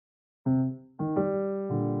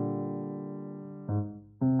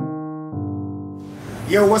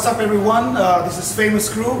Yo, what's up everyone? This is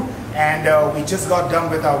Famous Crew, and we just got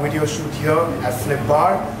done with our video shoot here at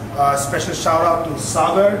Flipbar. Special shout out to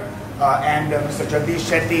Sagar and Mr.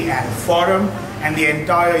 Jagdish Shetty and Forum and the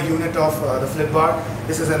entire unit of the Flipbar.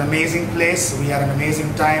 This is an amazing place. We had an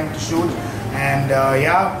amazing time to shoot, and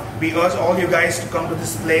yeah, we urge all you guys to come to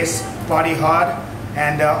this place, party hard.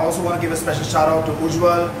 And also want to give a special shout out to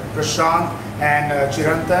Ujwal, Prashant and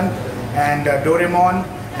Chirantan and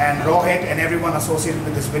Doraemon and Rohit and everyone associated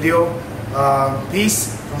with this video.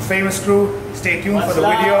 Peace from Famous Crew. Stay tuned for the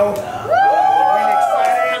video.